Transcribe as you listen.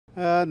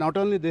Not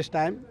only this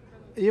time,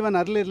 even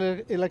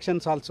early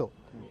elections also.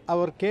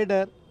 Our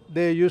cadre,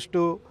 they used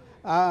to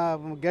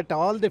get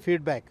all the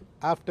feedback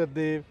after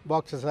the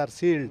boxes are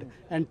sealed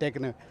and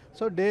taken away.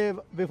 So day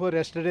before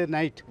yesterday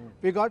night,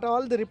 we got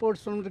all the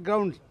reports from the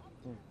ground.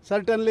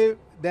 Certainly,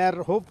 they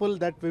are hopeful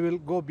that we will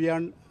go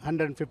beyond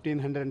 115,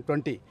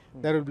 120.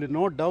 There will be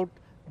no doubt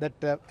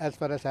that as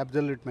far as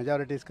absolute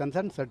majority is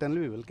concerned,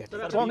 certainly we will get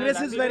it. Congress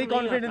is very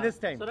confident this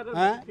time. Sir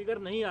अगर figure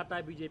नहीं आता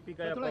है BJP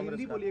का या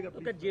कांग्रेस का तो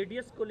क्या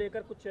JDS को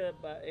लेकर कुछ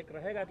एक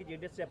रहेगा कि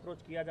जेडीएस से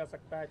अप्रोच किया जा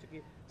सकता है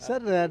क्योंकि Sir,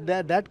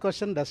 that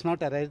question does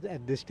not arise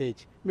at this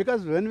stage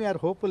because when we are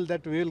hopeful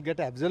that we will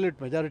get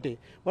absolute majority,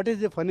 what is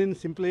the fun in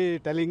simply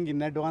telling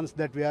in advance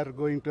that we are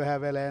going to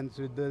have alliance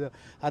with the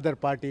other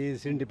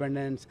parties,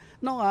 independents?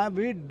 No,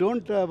 we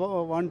don't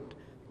want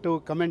to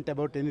comment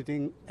about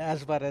anything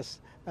as far as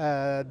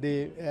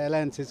the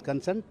alliance is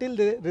concerned till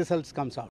the results comes out.